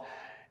resolved,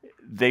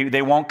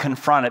 they won't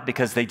confront it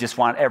because they just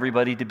want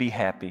everybody to be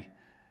happy.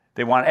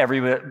 They want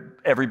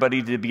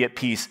everybody to be at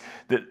peace.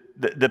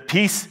 The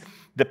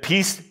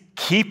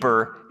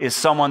peacekeeper is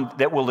someone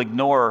that will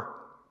ignore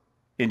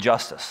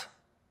injustice.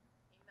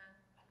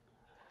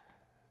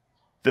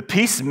 The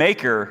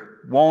peacemaker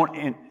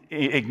won't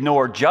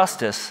ignore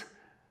justice,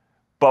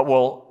 but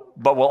will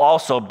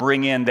also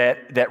bring in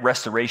that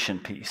restoration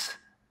piece.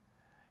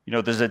 You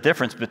know, there's a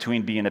difference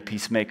between being a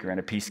peacemaker and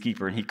a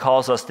peacekeeper, and he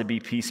calls us to be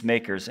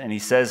peacemakers, and he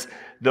says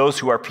those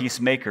who are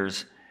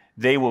peacemakers,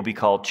 they will be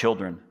called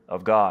children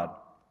of God.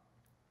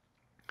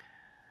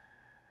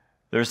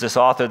 There's this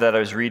author that I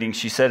was reading.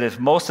 She said, if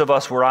most of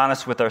us were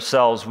honest with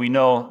ourselves, we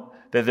know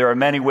that there are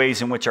many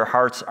ways in which our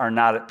hearts are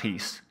not at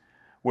peace.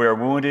 We are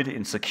wounded,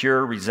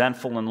 insecure,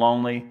 resentful, and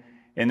lonely,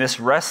 and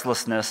this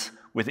restlessness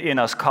within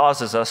us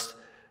causes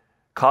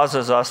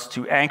us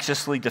to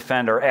anxiously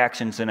defend our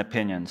actions and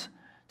opinions,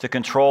 to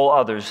control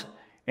others,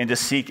 and to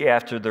seek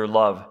after their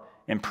love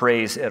and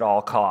praise at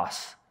all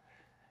costs.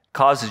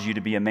 Causes you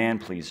to be a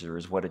man-pleaser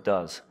is what it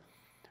does.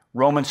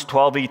 Romans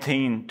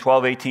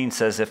 12:18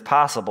 says, if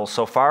possible,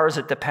 so far as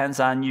it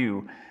depends on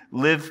you,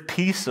 live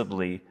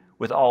peaceably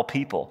with all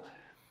people.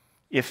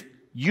 If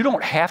you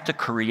don't have to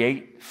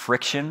create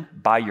friction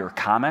by your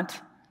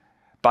comment,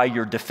 by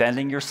your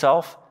defending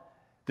yourself,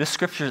 this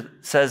scripture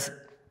says,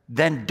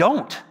 then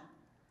don't.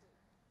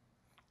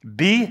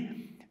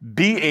 Be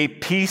a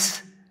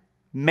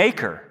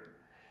peacemaker.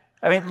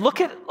 I mean, look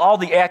at all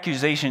the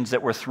accusations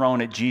that were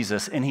thrown at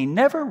Jesus, and he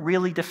never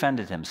really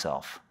defended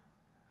himself.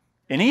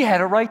 And he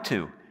had a right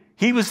to.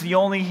 He was the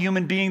only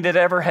human being that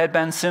ever had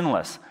been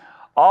sinless.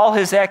 All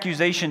his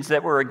accusations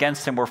that were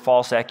against him were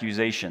false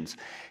accusations.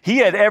 He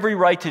had every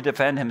right to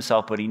defend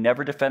himself, but he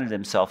never defended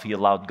himself. He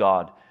allowed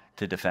God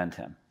to defend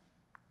him.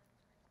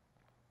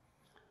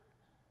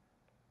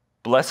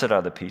 Blessed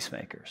are the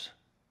peacemakers,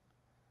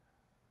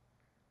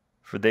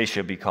 for they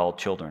shall be called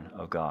children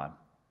of God.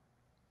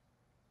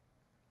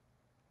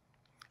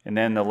 And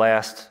then the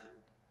last,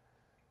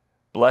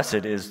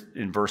 blessed is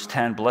in verse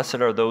 10, blessed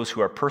are those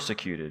who are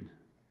persecuted.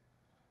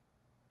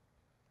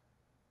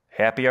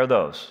 Happy are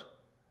those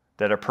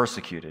that are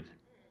persecuted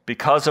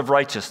because of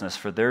righteousness,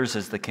 for theirs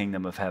is the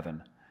kingdom of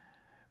heaven.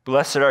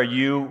 Blessed are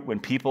you when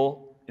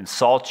people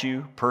insult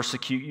you,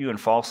 persecute you, and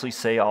falsely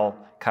say all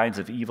kinds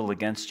of evil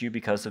against you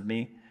because of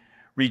me.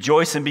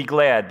 Rejoice and be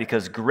glad,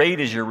 because great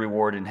is your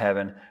reward in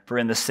heaven, for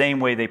in the same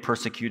way they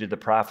persecuted the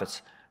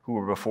prophets who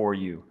were before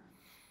you.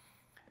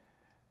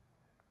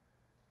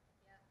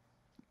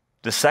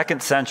 By the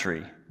second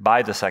century,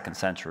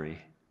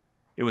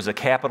 it was a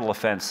capital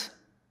offense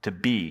to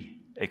be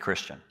a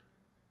Christian.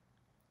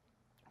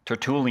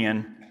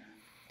 Tertullian,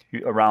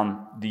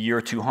 around the year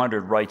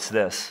 200, writes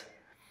this: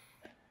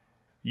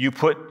 "You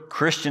put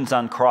Christians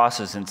on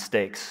crosses and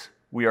stakes.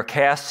 We are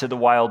cast to the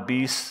wild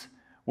beasts.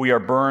 We are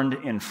burned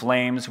in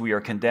flames. We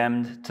are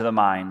condemned to the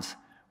mines.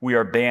 We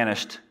are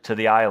banished to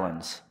the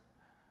islands.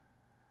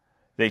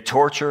 They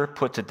torture,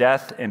 put to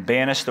death, and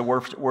banish the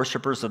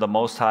worshipers of the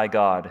Most High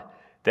God,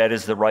 that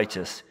is the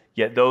righteous.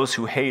 Yet those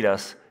who hate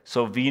us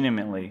so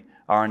vehemently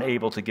are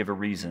unable to give a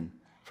reason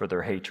for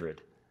their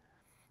hatred.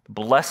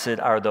 Blessed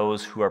are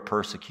those who are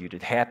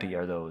persecuted. Happy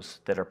are those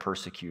that are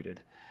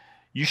persecuted."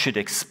 You should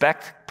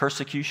expect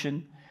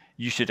persecution.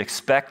 You should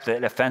expect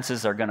that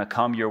offenses are going to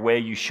come your way.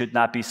 You should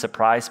not be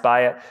surprised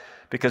by it,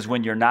 because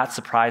when you're not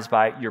surprised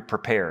by it, you're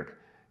prepared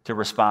to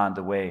respond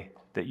the way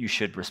that you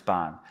should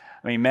respond.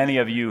 I mean, many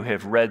of you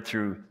have read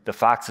through the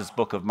Fox's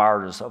Book of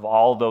Martyrs of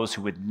all those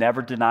who would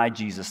never deny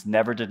Jesus,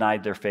 never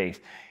denied their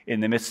faith in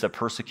the midst of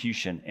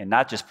persecution, and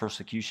not just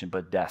persecution,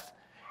 but death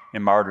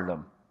and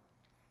martyrdom.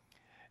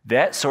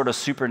 That sort of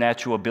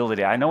supernatural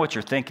ability, I know what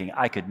you're thinking,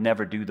 I could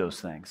never do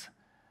those things.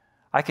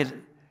 I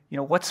could,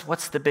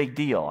 what's the big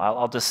deal?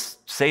 I'll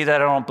just say that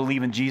I don't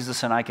believe in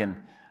Jesus and I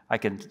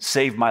can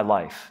save my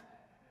life.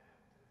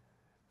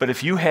 But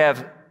if you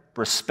have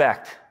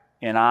respect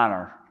and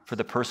honor for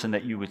the person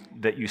that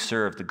you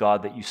serve, the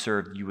God that you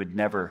serve, you would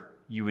never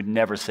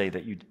say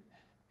that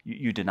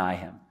you deny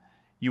him.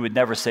 You would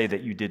never say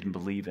that you didn't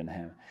believe in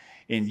him.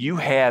 And you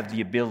have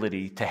the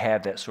ability to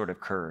have that sort of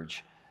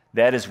courage.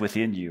 That is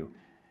within you.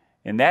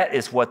 And that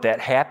is what that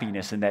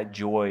happiness and that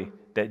joy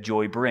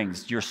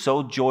brings. You're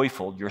so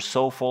joyful, you're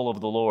so full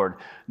of the Lord,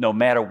 no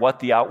matter what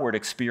the outward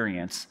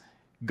experience,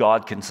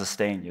 God can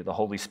sustain you. The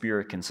Holy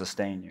Spirit can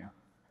sustain you.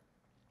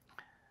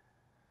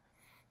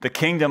 The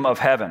kingdom of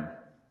heaven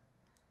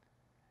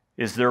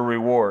is their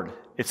reward.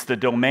 It's the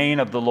domain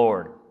of the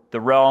Lord,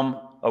 the realm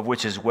of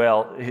which his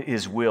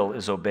will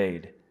is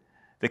obeyed.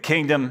 The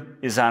kingdom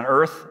is on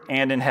earth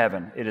and in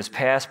heaven. It is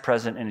past,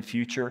 present, and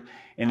future,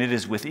 and it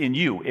is within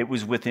you. It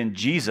was within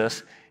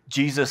Jesus.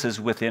 Jesus is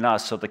within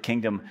us, so the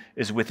kingdom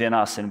is within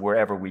us and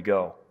wherever we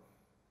go.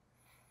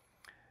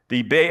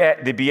 The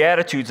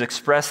Beatitudes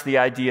express the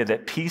idea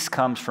that peace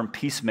comes from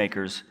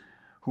peacemakers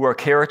who are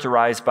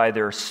characterized by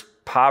their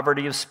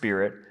poverty of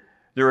spirit,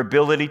 their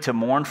ability to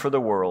mourn for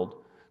the world,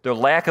 their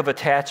lack of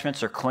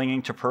attachments or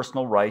clinging to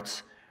personal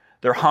rights,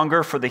 their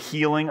hunger for the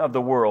healing of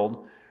the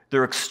world,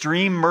 their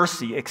extreme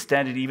mercy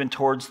extended even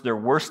towards their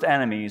worst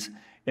enemies,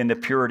 and the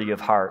purity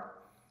of heart.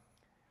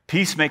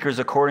 Peacemakers,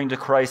 according to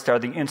Christ, are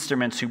the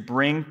instruments who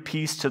bring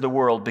peace to the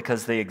world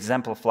because they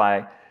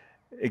exemplify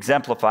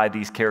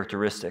these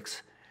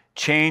characteristics.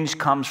 Change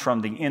comes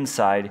from the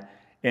inside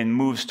and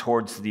moves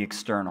towards the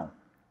external.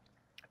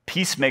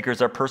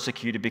 Peacemakers are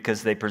persecuted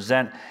because they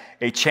present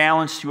a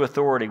challenge to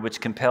authority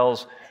which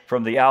compels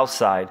from the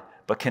outside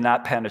but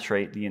cannot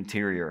penetrate the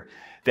interior.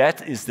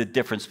 That is the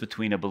difference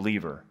between a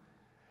believer.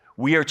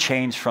 We are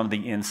changed from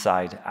the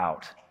inside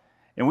out.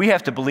 And we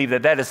have to believe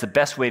that that is the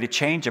best way to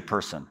change a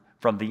person,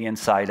 from the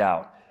inside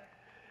out.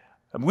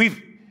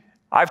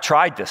 I've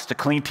tried this, to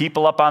clean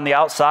people up on the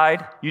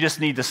outside. You just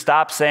need to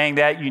stop saying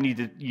that.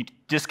 You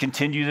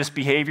discontinue this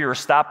behavior, or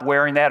stop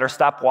wearing that, or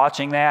stop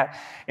watching that.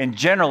 And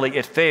generally,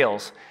 it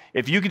fails.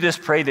 If you could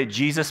just pray that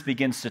Jesus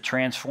begins to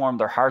transform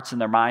their hearts and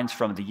their minds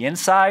from the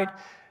inside,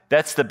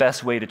 that's the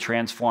best way to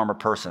transform a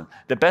person.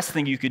 The best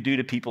thing you could do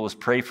to people is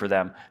pray for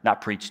them,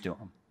 not preach to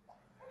them.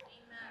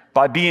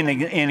 By being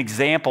an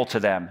example to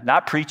them,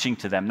 not preaching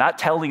to them, not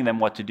telling them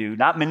what to do,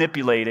 not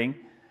manipulating,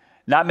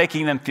 not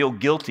making them feel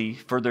guilty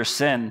for their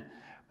sin,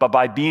 but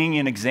by being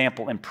an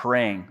example and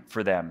praying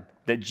for them,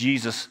 that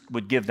Jesus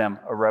would give them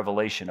a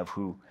revelation of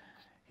who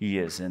he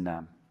is in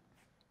them.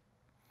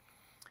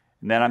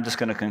 And then I'm just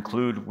going to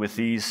conclude with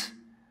these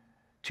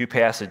two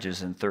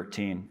passages in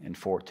 13 and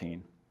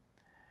 14.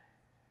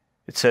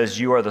 It says,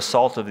 "You are the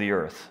salt of the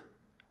earth.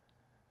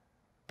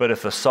 But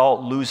if the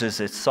salt loses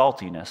its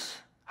saltiness,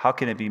 how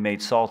can it be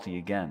made salty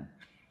again?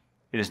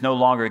 It is no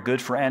longer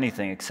good for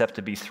anything except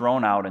to be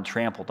thrown out and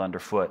trampled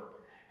underfoot.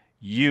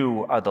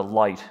 You are the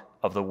light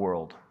of the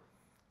world.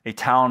 A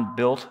town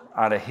built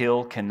on a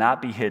hill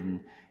cannot be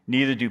hidden,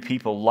 neither do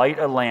people light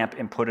a lamp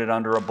and put it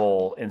under a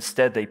bowl.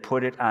 Instead, they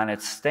put it on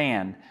its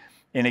stand,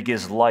 and it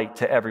gives light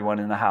to everyone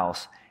in the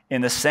house.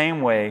 In the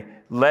same way,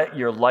 let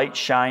your light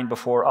shine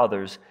before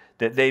others,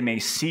 that they may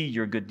see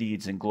your good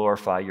deeds and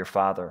glorify your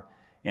Father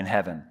in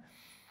heaven.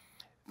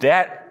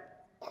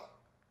 That,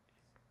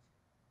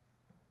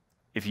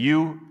 if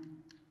you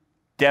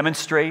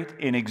demonstrate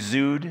and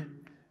exude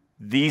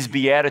these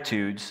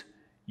Beatitudes,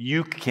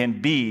 you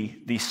can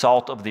be the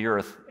salt of the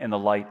earth and the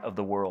light of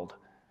the world.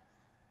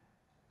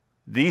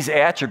 These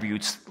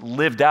attributes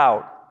lived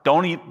out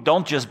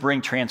don't just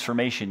bring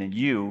transformation in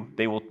you,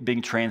 they will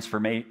bring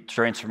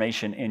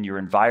transformation in your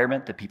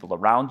environment, the people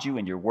around you,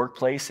 in your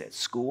workplace, at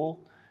school.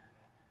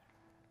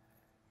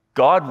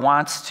 God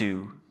wants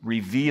to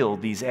reveal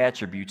these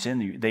attributes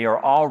in you. They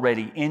are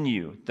already in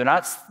you. They're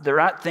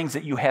not things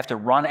that you have to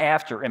run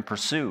after and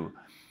pursue.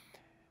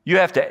 You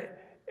have to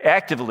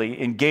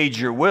actively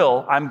engage your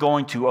will. I'm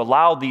going to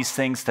allow these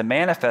things to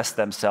manifest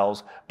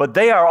themselves, but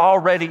they are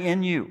already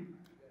in you.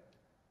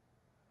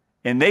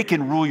 And they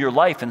can rule your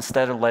life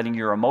instead of letting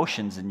your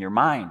emotions and your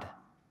mind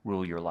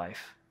rule your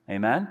life.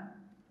 Amen?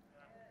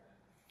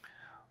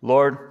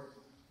 Lord,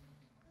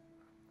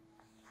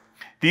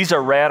 these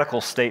are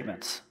radical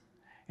statements.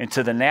 And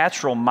to the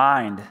natural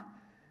mind,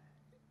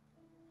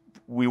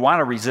 we want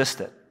to resist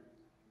it.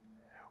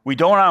 We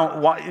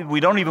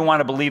don't even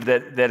want to believe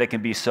that it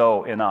can be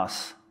so in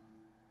us.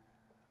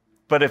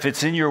 But if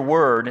it's in your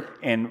word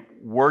and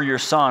we're your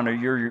son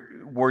or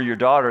we're your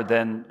daughter,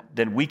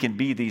 then we can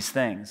be these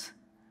things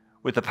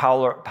with the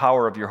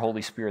power of your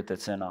Holy Spirit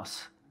that's in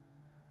us.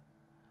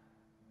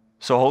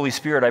 So Holy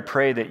Spirit, I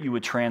pray that you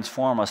would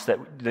transform us,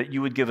 that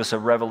you would give us a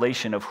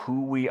revelation of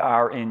who we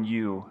are in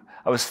you.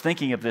 I was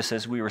thinking of this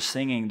as we were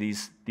singing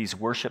these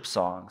worship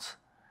songs.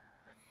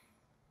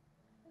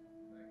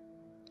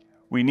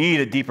 We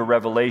need a deeper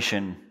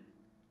revelation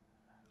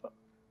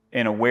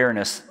and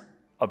awareness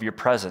of your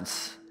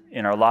presence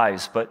in our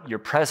lives, but your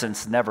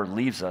presence never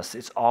leaves us.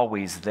 It's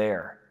always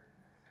there.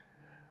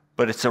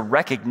 But it's a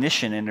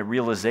recognition and a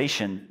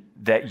realization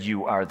that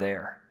you are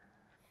there,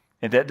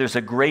 and that there's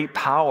a great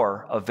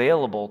power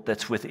available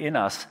that's within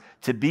us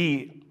to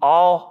be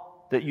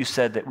all that you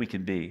said that we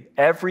can be.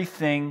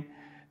 Everything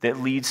that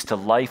leads to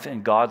life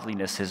and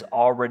godliness has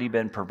already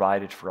been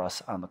provided for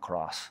us on the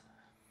cross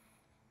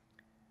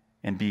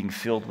and being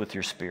filled with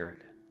your Spirit.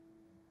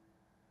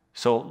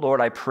 So, Lord,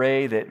 I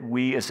pray that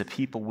we as a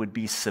people would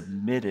be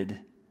submitted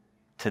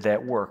to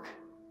that work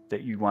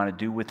that you want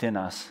to do within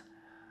us,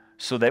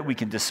 so that we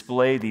can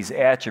display these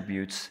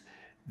attributes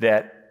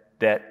that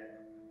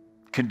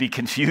can be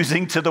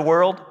confusing to the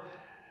world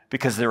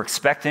because they're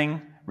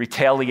expecting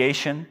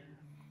retaliation.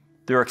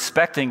 They're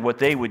expecting what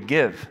they would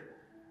give.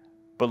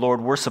 But Lord,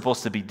 we're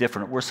supposed to be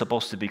different. We're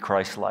supposed to be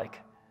Christ-like.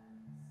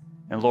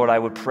 And Lord,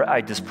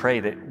 I just pray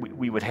that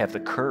we would have the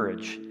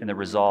courage and the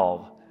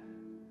resolve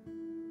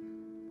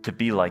to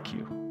be like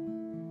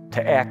you,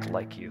 to act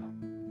like you,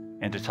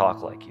 and to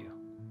talk like you.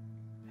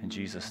 In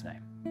Jesus'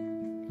 name,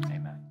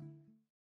 amen.